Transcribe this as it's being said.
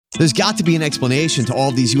There's got to be an explanation to all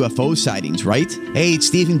of these UFO sightings, right? Hey, it's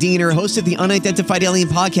Stephen Diener, host of the Unidentified Alien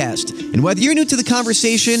Podcast. And whether you're new to the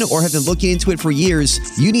conversation or have been looking into it for years,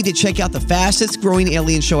 you need to check out the fastest growing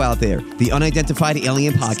alien show out there, the Unidentified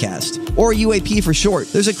Alien Podcast, or UAP for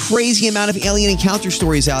short. There's a crazy amount of alien encounter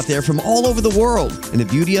stories out there from all over the world. And the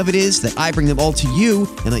beauty of it is that I bring them all to you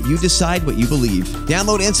and let you decide what you believe.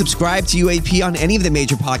 Download and subscribe to UAP on any of the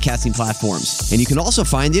major podcasting platforms. And you can also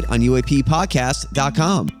find it on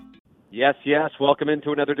UAPpodcast.com. Yes, yes. Welcome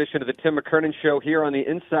into another edition of the Tim McKernan Show here on the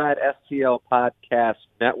Inside STL Podcast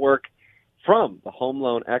Network from the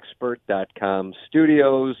HomeLoanExpert.com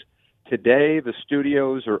studios. Today, the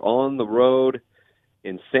studios are on the road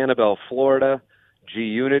in Sanibel, Florida.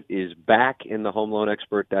 G-Unit is back in the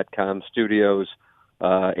HomeLoanExpert.com studios,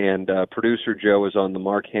 and producer Joe is on the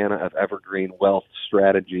Mark Hanna of Evergreen Wealth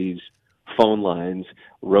Strategies phone lines,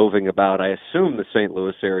 roving about, I assume, the St.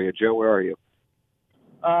 Louis area. Joe, where are you?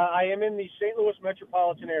 I am in the St. Louis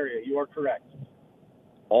metropolitan area. You are correct.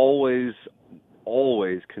 Always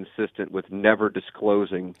consistent with never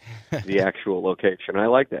disclosing the actual location. I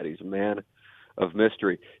like that. He's a man of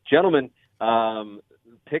mystery. Gentlemen,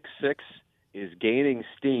 Pick 6 is gaining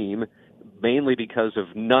steam, mainly because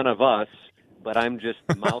of none of us, but I'm just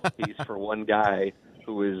the mouthpiece for one guy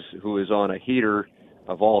who is on a heater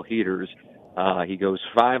of all heaters. He goes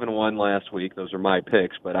 5-1 last week. Those are my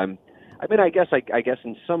picks, but I guess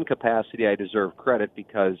in some capacity I deserve credit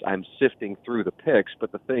because I'm sifting through the picks.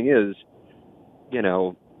 But the thing is, you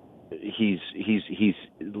know, he's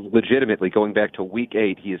legitimately going back to week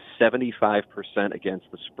 8. He is 75%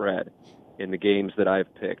 against the spread in the games that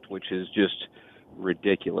I've picked, which is just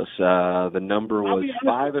ridiculous. The number was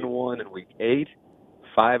 5-1 in week 8,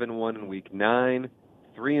 5-1 in week 9,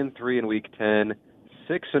 3-3 in week 10,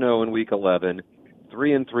 6-0 in week 11,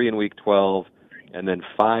 3-3 in week 12. And then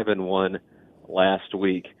 5-1 last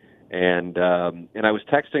week, and I was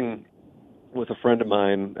texting with a friend of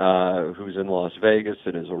mine who's in Las Vegas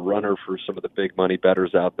and is a runner for some of the big money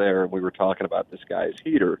bettors out there, and we were talking about this guy's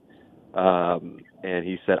heater, and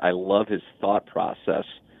he said, I love his thought process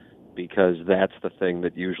because that's the thing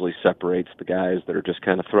that usually separates the guys that are just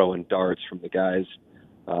kind of throwing darts from the guys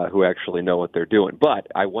who actually know what they're doing. But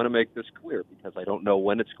I want to make this clear because I don't know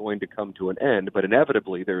when it's going to come to an end, but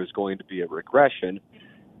inevitably there is going to be a regression.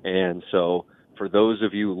 And so for those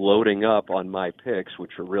of you loading up on my picks,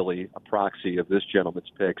 which are really a proxy of this gentleman's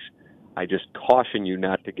picks, I just caution you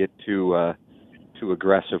not to get too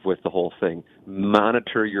aggressive with the whole thing.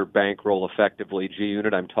 Monitor your bankroll effectively.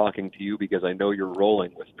 G-Unit, I'm talking to you because I know you're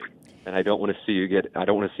rolling with me, and I don't want to see you get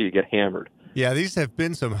hammered. Yeah, these have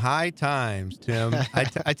been some high times, Tim.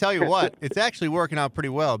 I tell you what, it's actually working out pretty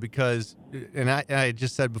well because, and I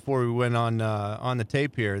just said before we went on the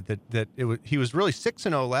tape here that he was really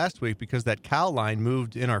 6-0 last week because that cow line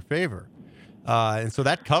moved in our favor, and so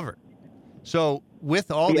that covered. So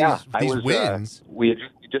with all these wins, we had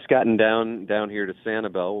just gotten down here to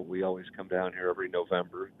Sanibel. We always come down here every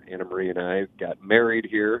November. Anna Marie and I got married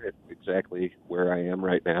here at exactly where I am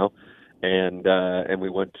right now. And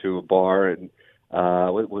we went to a bar, and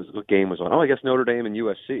what game was on? Oh, I guess Notre Dame and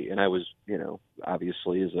USC. And I was,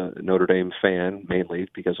 obviously as a Notre Dame fan, mainly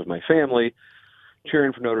because of my family,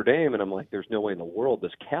 cheering for Notre Dame. And I'm like, there's no way in the world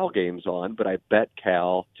this Cal game's on. But I bet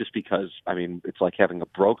Cal just because, it's like having a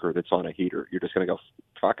broker that's on a heater. You're just going to go,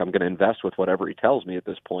 fuck, I'm going to invest with whatever he tells me at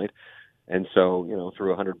this point. And so,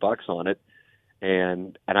 threw $100 on it.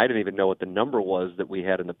 And I didn't even know what the number was that we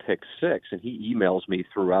had in the Pick 6. And he emails me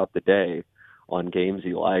throughout the day on games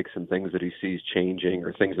he likes and things that he sees changing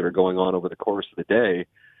or things that are going on over the course of the day.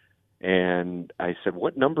 And I said,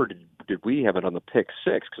 what number did we have it on the Pick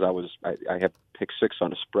 6? Because I have Pick 6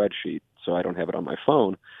 on a spreadsheet, so I don't have it on my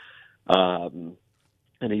phone. And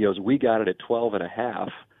he goes, we got it at 12.5.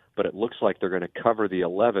 But it looks like they're going to cover the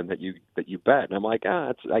 11 that you bet. And I'm like,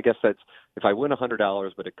 I guess that's if I win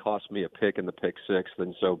 $100, but it costs me a pick in the Pick 6,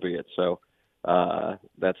 then so be it. So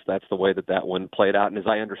that's the way that one played out. And as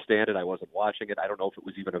I understand it, I wasn't watching it. I don't know if it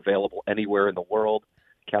was even available anywhere in the world,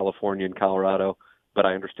 California and Colorado. But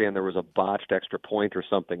I understand there was a botched extra point or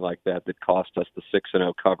something like that cost us the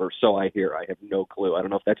 6-0 cover. So I hear. I have no clue. I don't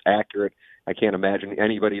know if that's accurate. I can't imagine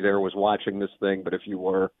anybody there was watching this thing. But if you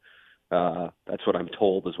were, that's what I'm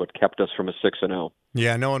told is what kept us from a 6-0.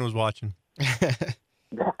 Yeah, no one was watching.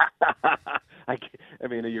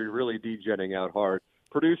 You're really degenning out hard.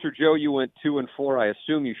 Producer Joe, you went 2-4. I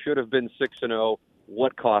assume you should have been 6-0.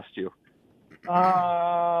 What cost you?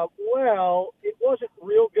 Well, it wasn't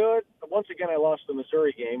real good. Once again, I lost the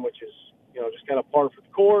Missouri game, which is, just kind of par for the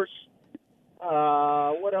course.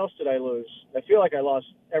 What else did I lose? I feel like I lost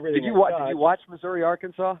everything. Did you watch Missouri,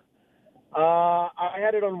 Arkansas? I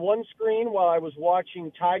had it on one screen while I was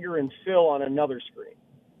watching Tiger and Phil on another screen.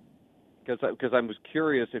 Because I was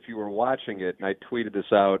curious if you were watching it, and I tweeted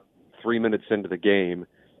this out 3 minutes into the game,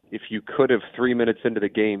 if you could have 3 minutes into the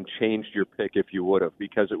game changed your pick if you would have,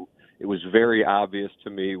 because it was very obvious to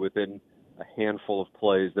me within a handful of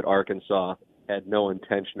plays that Arkansas had no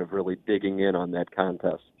intention of really digging in on that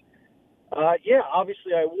contest. Yeah,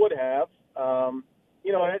 obviously I would have.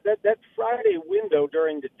 That Friday window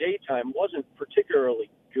during the daytime wasn't particularly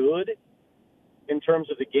good in terms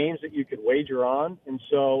of the games that you could wager on. And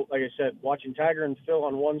so, like I said, watching Tiger and Phil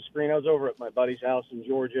on one screen, I was over at my buddy's house in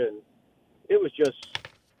Georgia, and it was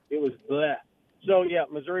bleh. So, yeah,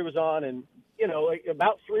 Missouri was on, and, like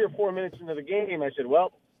about 3 or 4 minutes into the game, I said,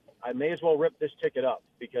 well, I may as well rip this ticket up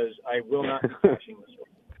because I will not be cashing this one.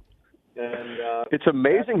 And it's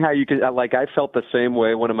amazing how you can, I felt the same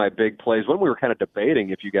way. One of my big plays, when we were kind of debating,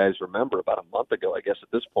 if you guys remember, about a month ago, I guess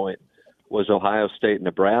at this point, was Ohio State,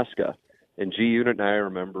 Nebraska. And G Unit and I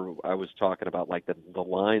remember I was talking about the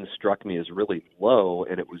line struck me as really low,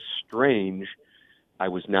 and it was strange. I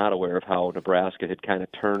was not aware of how Nebraska had kind of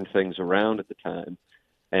turned things around at the time.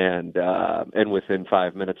 And within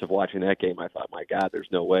 5 minutes of watching that game, I thought, my God, there's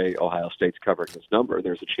no way Ohio State's covering this number.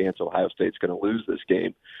 There's a chance Ohio State's going to lose this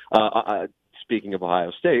game. Speaking of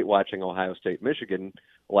Ohio State, watching Ohio State-Michigan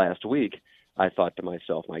last week, I thought to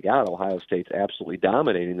myself, my God, Ohio State's absolutely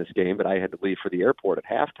dominating this game, but I had to leave for the airport at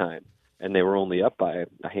halftime, and they were only up by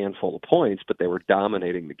a handful of points, but they were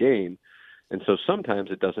dominating the game. And so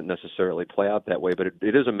sometimes it doesn't necessarily play out that way, but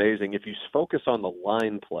it is amazing. If you focus on the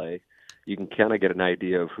line play, you can kind of get an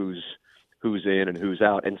idea of who's in and who's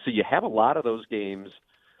out. And so you have a lot of those games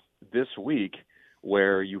this week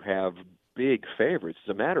where you have big favorites.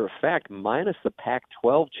 As a matter of fact, minus the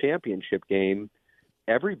Pac-12 championship game,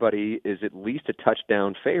 everybody is at least a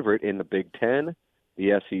touchdown favorite in the Big Ten,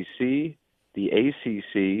 the SEC, the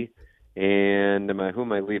ACC, and who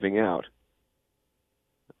am I leaving out?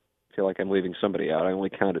 I feel like I'm leaving somebody out. I only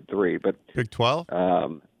counted 3. But Big 12?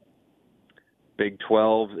 Big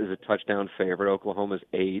 12 is a touchdown favorite. Oklahoma's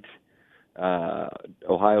 8.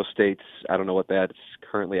 Ohio State's, I don't know what that's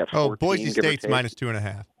currently at 14. Oh, Boise State's minus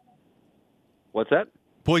 2.5. What's that?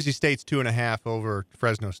 Boise State's 2.5 over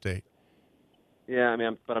Fresno State. Yeah,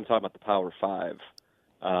 I'm talking about the Power 5.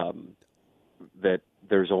 That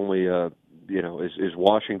there's only is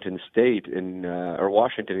Washington State and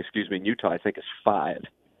Utah, I think, is 5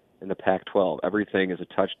 in the Pac-12. Everything is a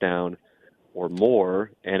touchdown or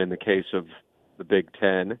more, and in the case of the Big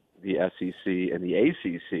Ten, the SEC, and the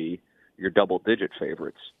ACC, you're double-digit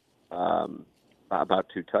favorites, about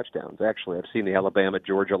 2 touchdowns. Actually, I've seen the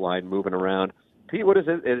Alabama-Georgia line moving around. Pete, what is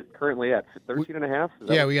it currently at? 13.5?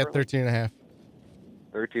 Yeah, we got 13.5.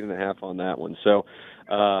 13.5 on that one. So,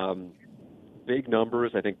 big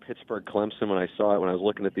numbers. I think Pittsburgh-Clemson, when I saw it, when I was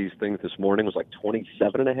looking at these things this morning, was like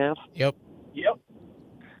 27.5. Yep.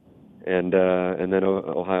 And then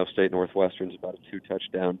Ohio State Northwestern's about a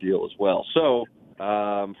 2-touchdown deal as well. So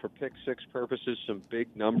for Pick 6 purposes, some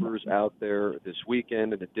big numbers out there this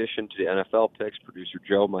weekend. In addition to the NFL picks, producer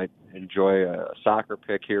Joe might enjoy a soccer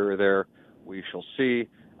pick here or there. We shall see.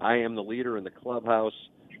 I am the leader in the clubhouse.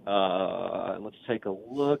 Let's take a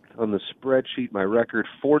look on the spreadsheet. My record,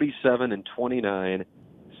 47-29.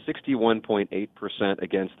 61.8%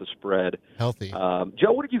 against the spread. Healthy.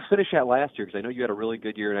 Joe, what did you finish at last year? Because I know you had a really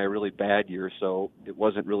good year and I had a really bad year, so it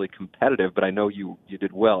wasn't really competitive, but I know you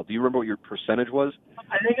did well. Do you remember what your percentage was?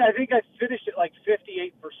 I think I finished at like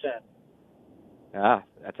 58%. Ah,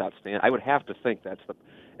 that's outstanding. I would have to think that's the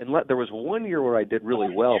 – and there was one year where I did really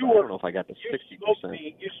well, but I don't know if I got to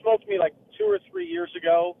 60%. You smoked me like 2 or 3 years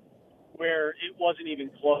ago where it wasn't even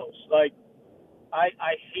close. Like,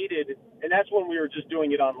 I hated, and that's when we were just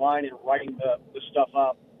doing it online and writing the stuff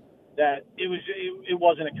up, that it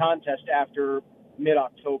wasn't a contest after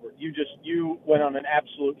mid-October. You went on an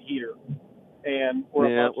absolute heater, and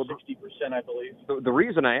we're about 60%, I believe. The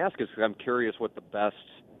reason I ask is because I'm curious what the best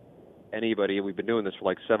anybody, and we've been doing this for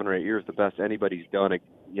like 7 or 8 years, the best anybody's done,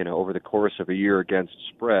 over the course of a year against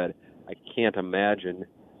spread. I can't imagine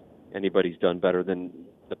anybody's done better than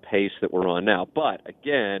the pace that we're on now. But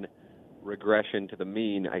again, regression to the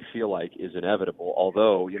mean, I feel like, is inevitable.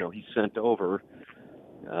 Although, he sent over,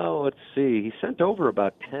 he sent over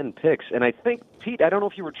about 10 picks. And I think, Pete, I don't know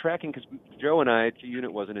if you were tracking, because Joe and I,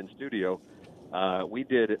 G-Unit wasn't in studio, we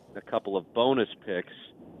did a couple of bonus picks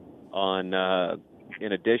on,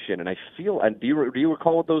 in addition. And I feel, and do you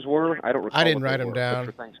recall what those were? I don't recall. I didn't write them down.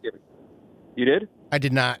 For Thanksgiving. You did? I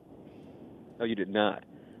did not. No, you did not.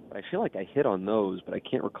 But I feel like I hit on those, but I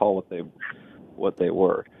can't recall what they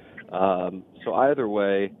were. So either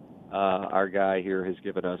way, Our guy here has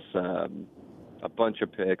given us a bunch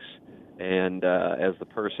of picks. And as the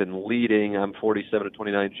person leading, I'm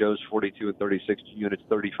 47-29. Joe's 42-36. Unit's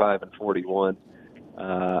 35-41.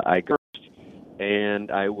 I go first,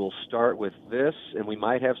 and I will start with this. And we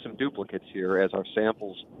might have some duplicates here as our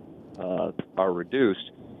samples are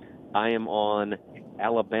reduced. I am on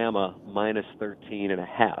Alabama minus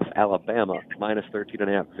 13.5. Alabama minus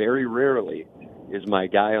 13.5. Very rarely is my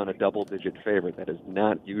guy on a double-digit favorite. That is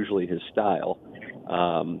not usually his style.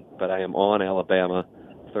 But I am on Alabama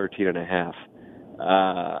 13.5.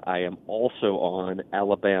 I am also on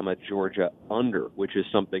Alabama, Georgia under, which is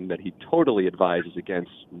something that he totally advises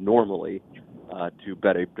against normally, to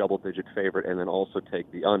bet a double-digit favorite and then also take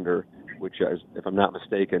the under, which is, if I'm not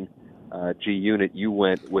mistaken, G-Unit, you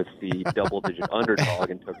went with the double-digit underdog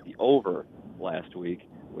and took the over last week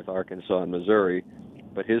with Arkansas and Missouri.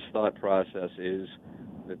 But his thought process is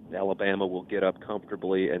that Alabama will get up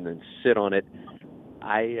comfortably and then sit on it.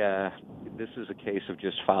 This is a case of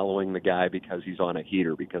just following the guy because he's on a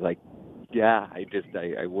heater. Because I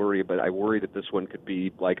worry, but I worry that this one could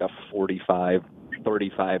be like a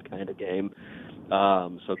 45-35 kind of game.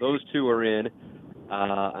 So those two are in.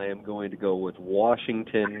 I am going to go with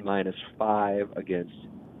Washington minus 5 against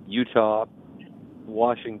Utah.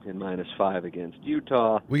 Washington minus 5 against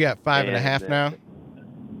Utah. We got 5.5 now.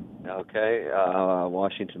 Okay,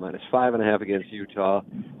 Washington minus 5.5 against Utah,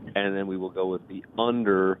 and then we will go with the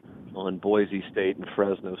under on Boise State and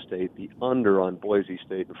Fresno State. The under on Boise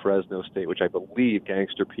State and Fresno State, which I believe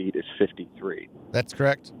Gangster Pete is 53. That's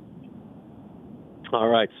correct. All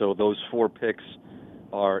right, so those 4 picks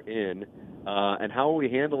are in. And how are we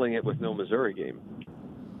handling it with no Missouri game?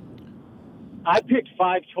 I picked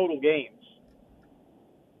 5 total games.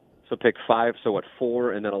 So pick 5. So what?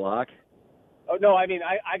 4 and then a lock. Oh no, I mean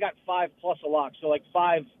I got 5 plus a lock, so like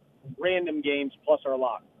 5 random games plus our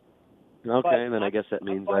lock. Okay, But and then I guess that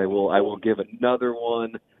means I will give another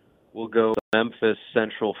one. We'll go Memphis,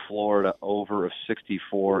 Central Florida over of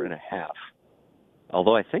 64.5.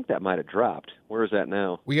 Although I think that might have dropped. Where is that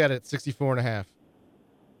now? We got it 64.5.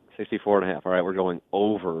 64.5. All right, we're going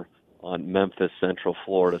over on Memphis, Central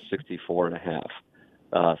Florida,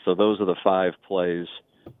 64.5. So those are the 5 plays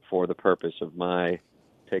for the purpose of my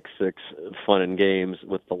Pick 6 fun and games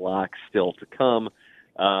with the lock still to come.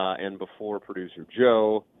 And before producer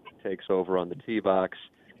Joe takes over on the tee box,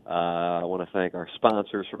 I want to thank our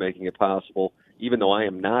sponsors for making it possible. Even though I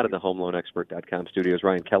am not in the HomeLoanExpert.com studios,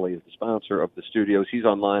 Ryan Kelly is the sponsor of the studios. He's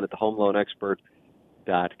online at the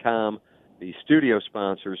HomeLoanExpert.com. The studio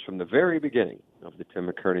sponsors from the very beginning of the Tim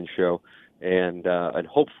McKernan Show. And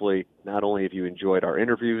hopefully, not only have you enjoyed our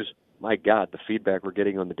interviews, my God, the feedback we're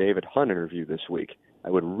getting on the David Hunt interview this week. I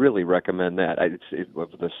would really recommend that. Of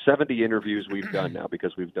the 70 interviews we've done now,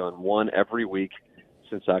 because we've done one every week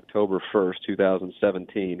since October 1st,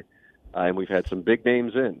 2017, and we've had some big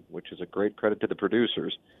names in, which is a great credit to the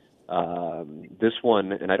producers. This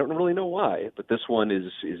one, and I don't really know why, but this one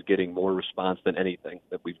is getting more response than anything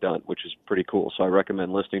that we've done, which is pretty cool. So I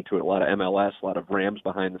recommend listening to it. A lot of MLS, a lot of Rams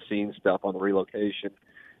behind-the-scenes stuff on the relocation,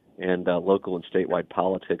 and local and statewide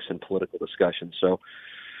politics and political discussion. So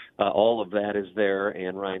all of that is there,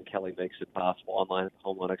 and Ryan Kelly makes it possible online at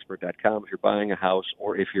HomeLoanExpert.com if you're buying a house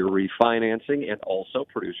or if you're refinancing. And also,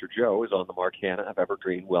 producer Joe is on the Mark Hanna of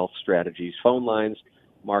Evergreen Wealth Strategies phone lines.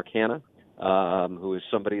 Mark Hanna, who is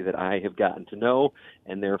somebody that I have gotten to know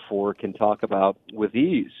and therefore can talk about with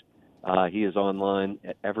ease. He is online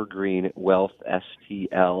at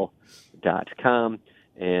evergreenwealthstl.com,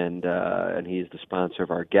 and he is the sponsor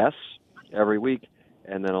of our guests every week,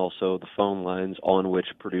 and then also the phone lines on which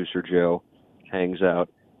producer Joe hangs out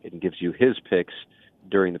and gives you his picks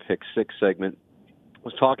during the Pick 6 segment. I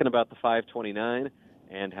was talking about the 529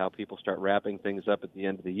 and how people start wrapping things up at the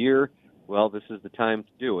end of the year. Well, this is the time to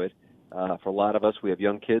do it. For a lot of us, we have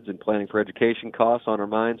young kids and planning for education costs on our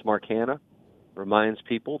minds. Mark Hanna reminds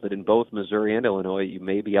people that in both Missouri and Illinois, you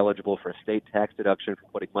may be eligible for a state tax deduction for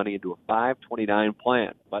putting money into a 529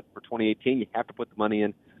 plan. But for 2018, you have to put the money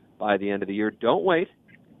in by the end of the year. Don't wait.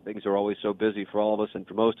 Things are always so busy for all of us, and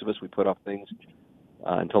for most of us, we put off things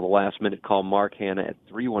until the last minute. Call Mark Hanna at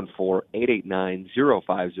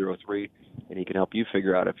 314-889-0503, and he can help you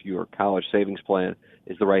figure out if your college savings plan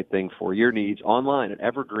is the right thing for your needs. Online at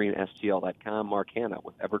evergreenstl.com. Mark Hanna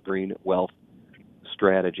with Evergreen Wealth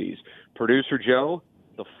Strategies. Producer Joe,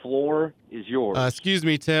 the floor is yours. Excuse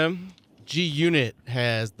me, Tim. G-Unit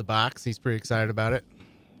has the box. He's pretty excited about it.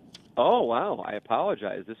 Oh, wow. I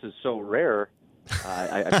apologize. This is so rare.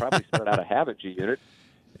 I probably started out of habit, G-Unit.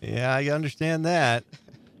 Yeah, I understand that.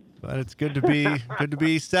 But it's good to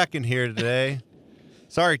be second here today.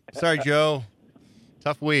 Sorry, Joe.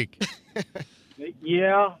 Tough week.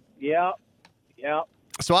 Yeah.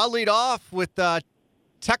 So I'll lead off with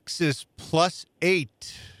Texas +8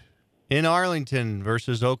 in Arlington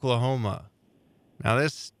versus Oklahoma. Now,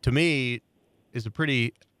 this, to me, is a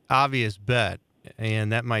pretty obvious bet,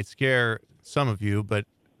 and that might scare some of you, but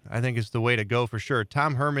I think it's the way to go for sure.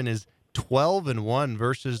 Tom Herman is 12-1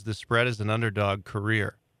 versus the spread as an underdog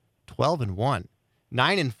career. 12-1.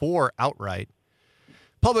 9-4 outright.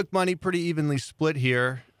 Public money pretty evenly split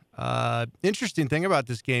here. Interesting thing about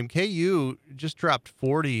this game, KU just dropped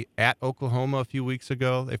 40 at Oklahoma a few weeks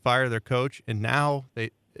ago. They fired their coach, and now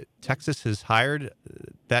Texas has hired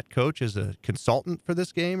that coach as a consultant for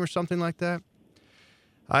this game or something like that.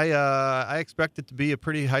 I expect it to be a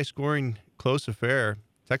pretty high-scoring, close affair.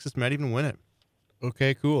 Texas might even win it.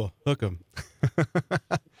 Okay, cool. Hook 'em.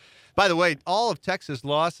 By the way, all of Texas'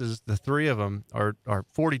 losses, the three of them, are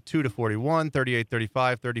 42-41,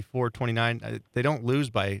 38-35, 34-29. They don't lose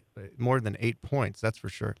by more than 8 points, that's for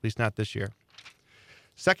sure, at least not this year.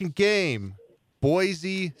 Second game,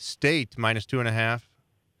 Boise State -2.5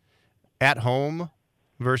 at home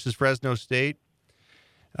versus Fresno State.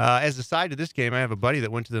 As a side to this game, I have a buddy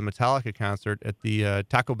that went to the Metallica concert at the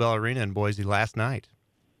Taco Bell Arena in Boise last night.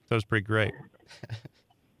 So it was pretty great.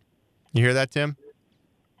 You hear that, Tim?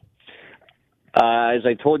 As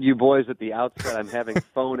I told you boys at the outset, I'm having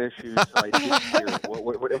phone issues. So I didn't hear it.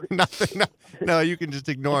 What Nothing. No, you can just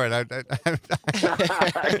ignore it.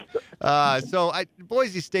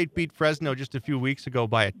 Boise State beat Fresno just a few weeks ago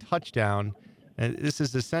by a touchdown. And this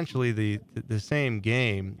is essentially the same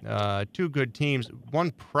game. Two good teams.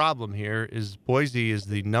 One problem here is Boise is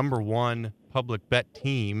the number one public bet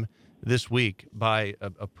team this week by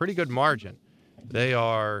a pretty good margin. They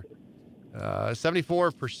are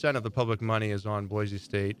 74% of the public money is on Boise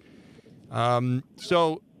State.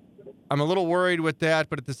 So I'm a little worried with that,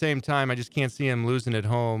 but at the same time, I just can't see them losing at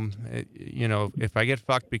home. If I get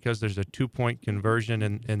fucked because there's a 2-point conversion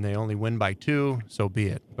and they only win by 2, so be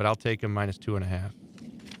it. But I'll take them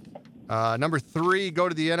 -2.5. Number 3, go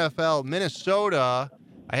to the NFL. Minnesota,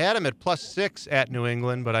 I had them at +6 at New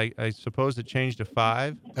England, but I suppose it changed to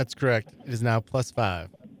 5. That's correct. It is now +5.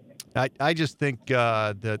 I just think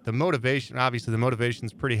the motivation, obviously the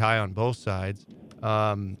motivation's pretty high on both sides.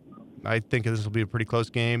 I think this will be a pretty close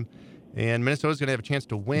game, and Minnesota's going to have a chance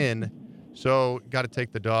to win, so got to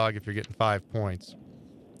take the dog if you're getting 5 points.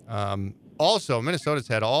 Also, Minnesota's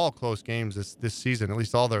had all close games this season. At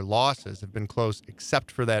least all their losses have been close, except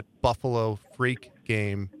for that Buffalo Freak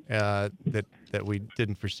game that we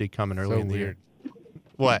didn't foresee coming early in the year.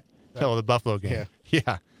 What? Oh, the Buffalo game.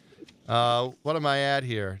 Yeah. What am I at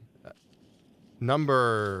here?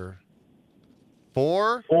 Number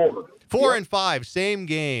 4? 4 and 5, same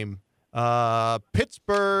game.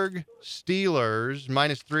 Pittsburgh Steelers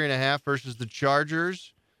 -3.5 versus the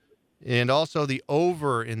Chargers, and also the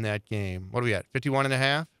over in that game. What are we at?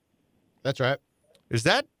 51.5? That's right. Is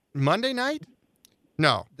that Monday night?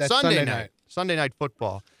 No, that's Sunday night. Sunday night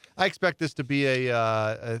football. I expect this to be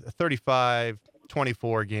a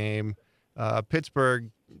 35-24 game. Pittsburgh,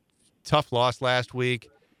 tough loss last week.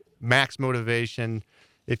 Max motivation.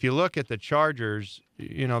 If you look at the Chargers,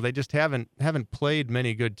 they just haven't played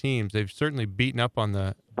many good teams. They've certainly beaten up on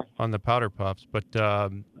the Powder Puffs, but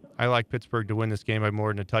I like Pittsburgh to win this game by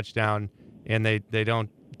more than a touchdown, and they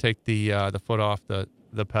don't take the foot off the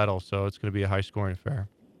pedal, so it's going to be a high-scoring affair.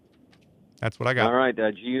 That's what I got. All right,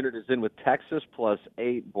 G-Unit is in with Texas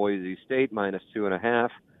 +8, Boise State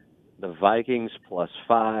 -2.5, the Vikings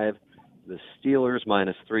 +5. The Steelers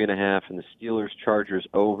 -3.5, and the Steelers-Chargers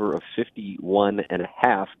over of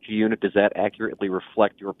 51.5. G-Unit, does that accurately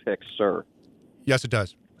reflect your picks, sir? Yes, it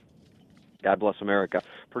does. God bless America.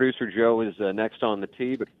 Producer Joe is next on the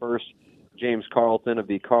tee, but first, James Carlton of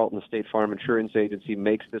the Carlton State Farm Insurance Agency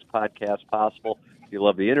makes this podcast possible. If you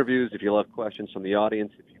love the interviews, if you love questions from the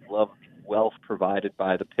audience, if you love wealth provided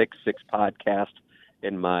by the Pick 6 podcast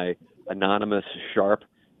and my anonymous sharp,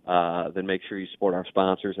 then make sure you support our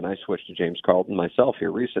sponsors. And I switched to James Carlton myself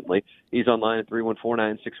here recently. He's online at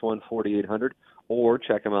 314-961-4800, or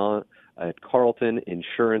check him out at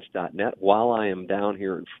carltoninsurance.net. While I am down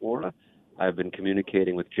here in Florida, I've been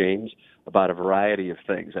communicating with James about a variety of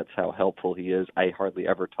things. That's how helpful he is. I hardly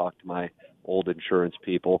ever talk to my old insurance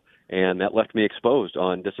people, and that left me exposed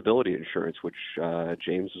on disability insurance, which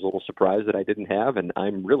James was a little surprised that I didn't have, and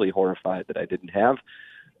I'm really horrified that I didn't have.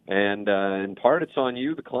 And in part, it's on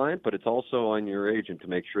you, the client, but it's also on your agent to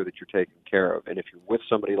make sure that you're taken care of. And if you're with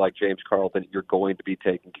somebody like James Carlton, you're going to be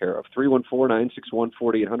taken care of.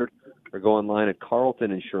 314-961-4800, or go online at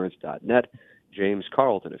carltoninsurance.net. James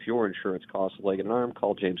Carlton. If your insurance costs a leg and an arm,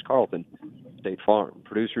 call James Carlton, State Farm.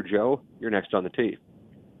 Producer Joe, you're next on the tee.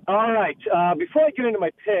 All right. Before I get into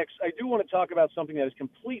my picks, I do want to talk about something that is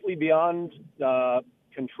completely beyond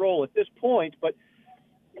control at this point. But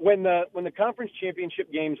when the conference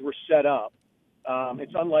championship games were set up,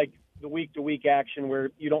 it's unlike the week-to-week action where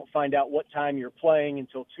you don't find out what time you're playing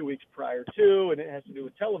until 2 weeks prior to, and it has to do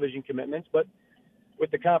with television commitments. But with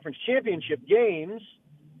the conference championship games,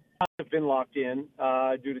 have been locked in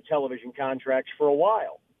due to television contracts for a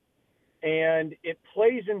while. And it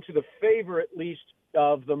plays into the favor, at least,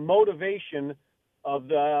 of the motivation of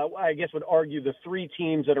the, I guess would argue, the three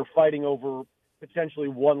teams that are fighting over potentially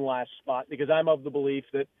one last spot, because I'm of the belief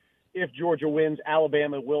that if Georgia wins,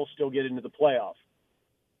 Alabama will still get into the playoff.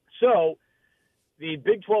 So the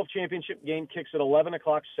Big 12 championship game kicks at 11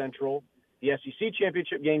 o'clock Central. The SEC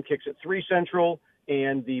championship game kicks at 3 Central,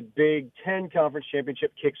 and the Big 10 conference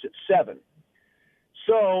championship kicks at 7.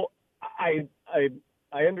 So I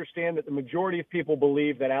understand that the majority of people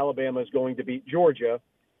believe that Alabama is going to beat Georgia,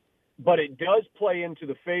 but it does play into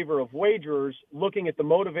the favor of wagerers looking at the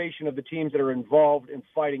motivation of the teams that are involved in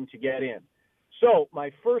fighting to get in. So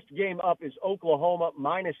my first game up is Oklahoma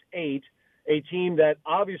 -8, a team that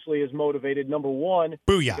obviously is motivated, number one,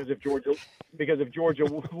 Booyah. because if Georgia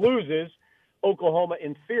loses, Oklahoma,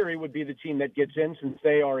 in theory, would be the team that gets in since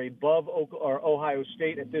they are above Ohio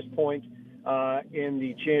State at this point in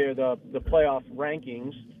the playoff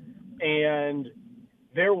rankings. And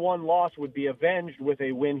their one loss would be avenged with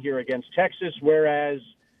a win here against Texas, whereas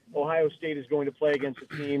Ohio State is going to play against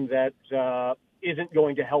a team that isn't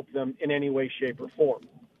going to help them in any way, shape, or form.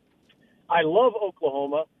 I love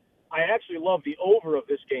Oklahoma. I actually love the over of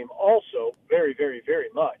this game also, very, very, very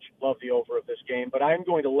much love the over of this game, but I'm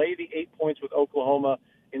going to lay the 8 points with Oklahoma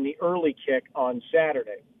in the early kick on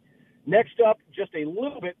Saturday. Next up, just a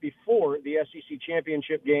little bit before the SEC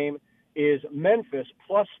championship game, is Memphis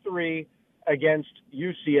 +3 against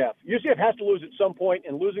UCF. UCF has to lose at some point,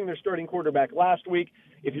 and losing their starting quarterback last week,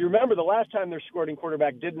 if you remember the last time their starting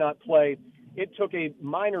quarterback did not play, it took a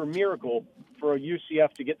minor miracle for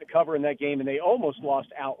UCF to get the cover in that game, and they almost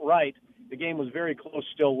lost outright. The game was very close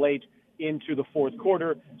still late into the fourth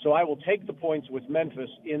quarter, so I will take the points with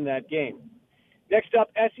Memphis in that game. Next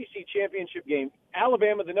up, SEC championship game.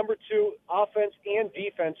 Alabama, the number 2 offense and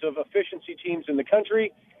defensive efficiency teams in the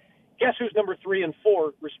country. Guess who's number 3 and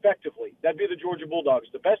 4, respectively? That'd be the Georgia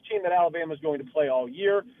Bulldogs, the best team that Alabama is going to play all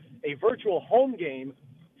year. A virtual home game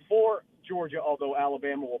for Georgia, although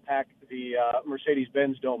Alabama will pack the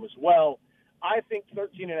Mercedes-Benz Dome as well. I think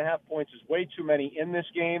 13.5 points is way too many in this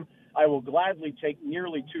game. I will gladly take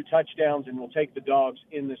nearly 2 touchdowns and will take the dogs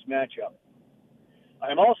in this matchup.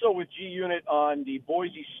 I'm also with G Unit on the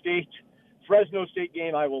Boise State-Fresno State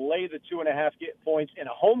game. I will lay the 2.5 points in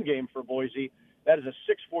a home game for Boise. That is a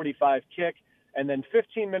 6:45 kick. And then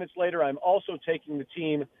 15 minutes later, I'm also taking the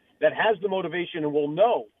team that has the motivation and will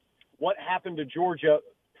know what happened to Georgia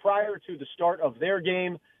prior to the start of their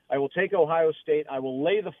game. I will take Ohio State. I will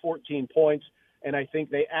lay the 14 points, and I think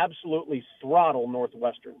they absolutely throttle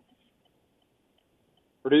Northwestern.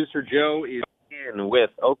 Producer Joe is in with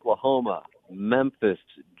Oklahoma, Memphis,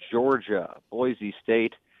 Georgia, Boise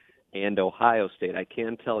State, and Ohio State. I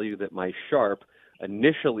can tell you that my sharp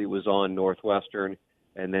initially was on Northwestern,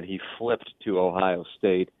 and then he flipped to Ohio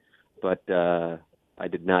State, but I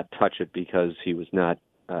did not touch it because he was not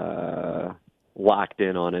locked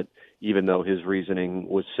in on it, even though his reasoning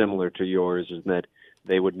was similar to yours, in that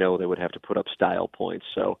they would know they would have to put up style points.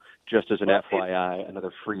 So just as an FYI,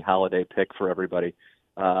 another free holiday pick for everybody,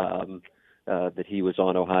 that he was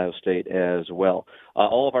on Ohio State as well.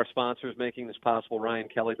 All of our sponsors making this possible: Ryan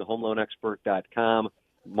Kelly, thehomeloanexpert.com,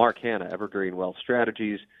 Mark Hanna, Evergreen Wealth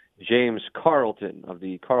Strategies, James Carlton of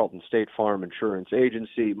the Carlton State Farm Insurance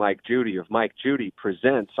Agency, Mike Judy of Mike Judy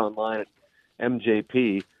Presents online at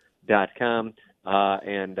MJP.com,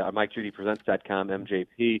 and MikeJudyPresents.com,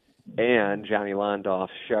 MJP, and Johnny Londoff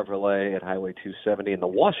Chevrolet at Highway 270 and the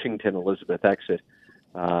Washington Elizabeth exit.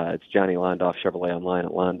 It's Johnny Londoff Chevrolet online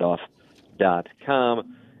at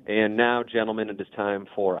Londoff.com. And now, gentlemen, it is time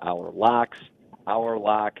for our locks. Our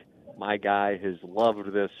lock, my guy has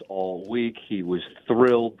loved this all week. He was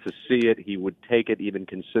thrilled to see it. He would take it, even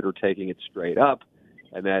consider taking it straight up,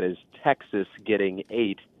 and that is Texas getting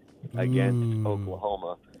 8 against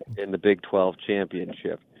Oklahoma in the Big 12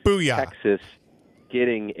 championship. Booyah. Texas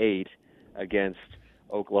getting 8 against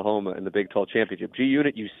Oklahoma in the Big 12 championship.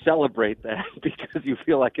 G-Unit, you celebrate that because you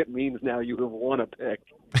feel like it means now you have won a pick.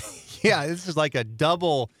 Yeah, this is like a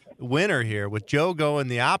double winner here, with Joe going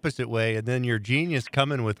the opposite way and then your genius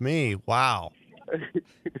coming with me. Wow.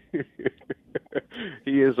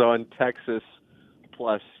 He is on Texas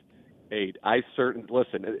plus 8.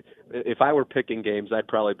 Listen, if I were picking games, I'd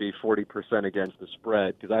probably be 40% against the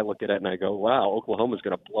spread because I look at it and I go, wow, Oklahoma's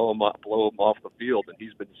going to blow him off the field. And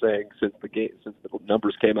he's been saying since the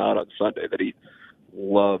numbers came out on Sunday that he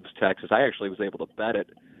loves Texas. I actually was able to bet it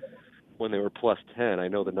when they were plus 10. I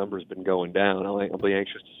know the number's been going down. I'll be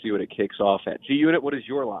anxious to see what it kicks off at. G-Unit, what is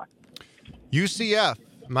your lock? UCF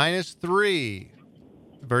 -3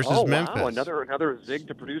 versus Memphis. Wow, another zig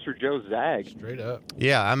to producer Joe Zag. Straight up.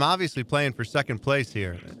 Yeah, I'm obviously playing for second place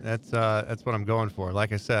here. That's what I'm going for.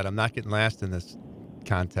 Like I said, I'm not getting last in this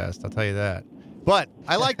contest. I'll tell you that. But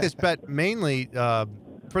I like this bet mainly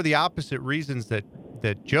for the opposite reasons that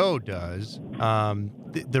Joe does.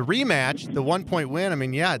 The rematch, the 1-point win. I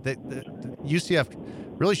mean, yeah, the UCF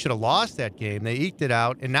really should have lost that game. They eked it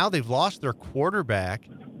out, and now they've lost their quarterback,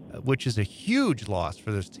 which is a huge loss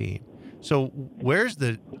for this team. So where's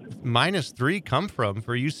the -3 come from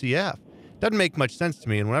for UCF? Doesn't make much sense to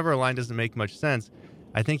me. And whenever a line doesn't make much sense,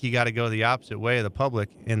 I think you got to go the opposite way of the public.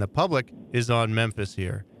 And the public is on Memphis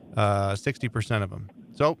here, 60% of them.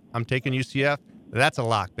 So I'm taking UCF. That's a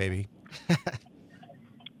lock, baby.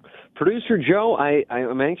 Producer Joe,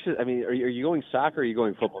 I'm anxious. I mean, are you going soccer or are you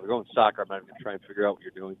going football? If you're going soccer, I'm not going to try and figure out what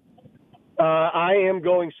you're doing. I am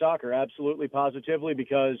going soccer, absolutely, positively,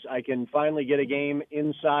 because I can finally get a game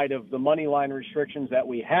inside of the money line restrictions that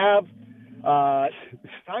we have.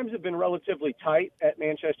 Times have been relatively tight at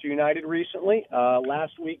Manchester United recently.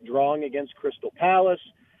 Last week, drawing against Crystal Palace,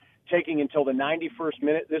 taking until the 91st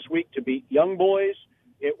minute this week to beat Young Boys.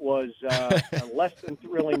 It was a less than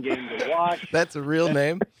thrilling game to watch. That's a real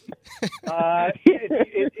name.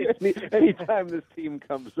 Anytime this team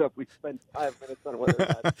comes up, we spend 5 minutes on whether or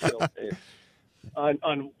not it's a real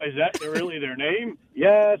name. Is that really their name?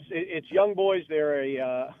 Yes, it's Young Boys. They're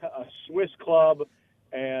a Swiss club,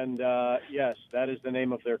 and yes, that is the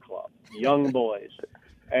name of their club, Young Boys.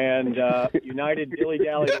 And United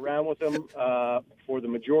dilly-dallied around with them for the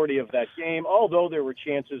majority of that game, although there were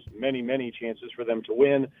chances, many, many chances for them to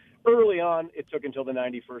win. Early on, it took until the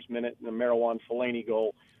 91st minute and the Marwan Fellaini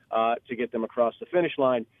goal to get them across the finish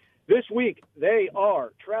line. This week, they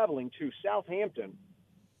are traveling to Southampton,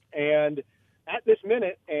 and at this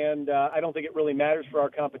minute, and I don't think it really matters for our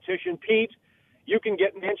competition, Pete, you can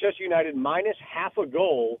get Manchester United minus half a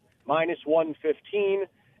goal, minus 115.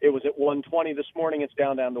 It was at 120 this morning. It's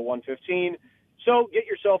down to 115. So get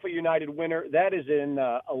yourself a United winner. That is in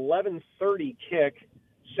 11:30 kick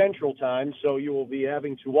Central Time. So you will be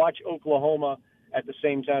having to watch Oklahoma at the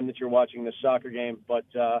same time that you're watching this soccer game. But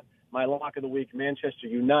my lock of the week, Manchester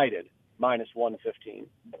United, minus 115.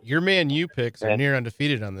 Your Man U picks are near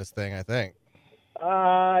undefeated on this thing, I think.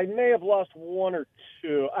 I may have lost one or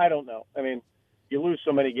two. I don't know. I mean, you lose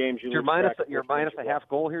so many games. You're minus a half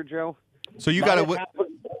goal here, Joe? So you got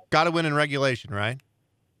to win in regulation, right?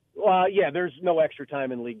 Yeah, there's no extra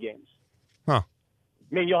time in league games. Huh.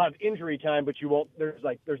 I mean, you'll have injury time, but you won't.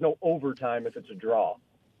 There's no overtime if it's a draw.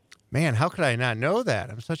 Man, how could I not know that?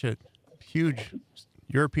 I'm such a huge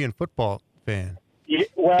European football fan. Yeah,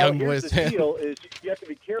 well, here's the deal: is you have to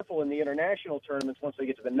be careful in the international tournaments once they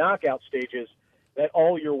get to the knockout stages that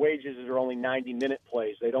all your wages are only 90-minute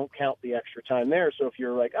plays. They don't count the extra time there. So if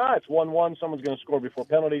you're like, it's 1-1, someone's going to score before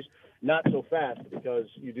penalties, not so fast because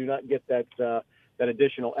you do not get that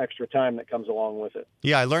additional extra time that comes along with it.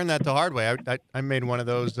 Yeah, I learned that the hard way. I made one of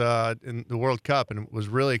those in the World Cup and was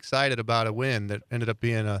really excited about a win that ended up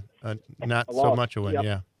being a not so much a win. Yep.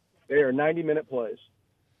 Yeah, they are 90-minute plays.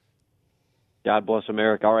 God bless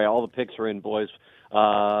America. All right, all the picks are in, boys.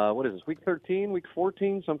 What is this, week 13, week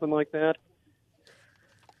 14, something like that?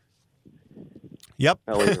 Yep.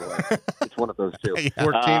 Either way. It's one of those two.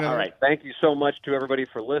 14. All right. Thank you so much to everybody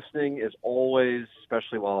for listening, as always,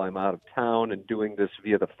 especially while I'm out of town and doing this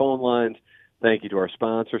via the phone lines. Thank you to our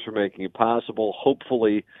sponsors for making it possible.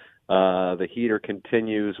 Hopefully, the heater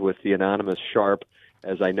continues with the anonymous Sharp,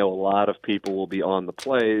 as I know a lot of people will be on the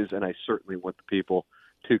plays, and I certainly want the people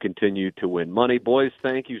to continue to win money. Boys,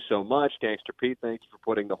 thank you so much. Gangster Pete, thank you for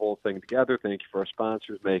putting the whole thing together. Thank you for our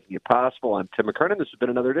sponsors making it possible. I'm Tim McKernan. This has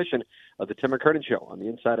been another edition of the Tim McKernan Show on the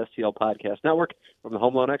Inside STL Podcast Network from the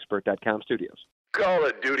HomeLoanExpert.com studios. Call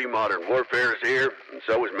of Duty Modern Warfare is here, and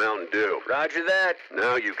so is Mountain Dew. Roger that.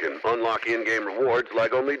 Now you can unlock in-game rewards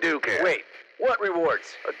like only Dew can. Wait, what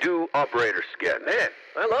rewards? A Dew Operator Skin. Man,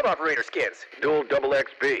 I love Operator Skins. Dual Double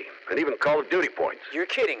XP, and even Call of Duty points. You're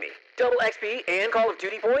kidding me. Double XP and Call of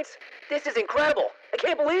Duty points? This is incredible. I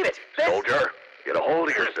can't believe it. Soldier, get a hold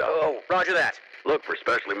of yourself. Oh, roger that. Look for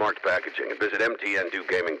specially marked packaging and visit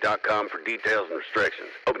mtndewgaming.com for details and restrictions.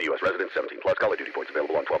 Open to U.S. residents 17 plus. Call of Duty points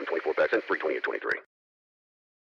available on 12 and 24 packs and free 20 and 23.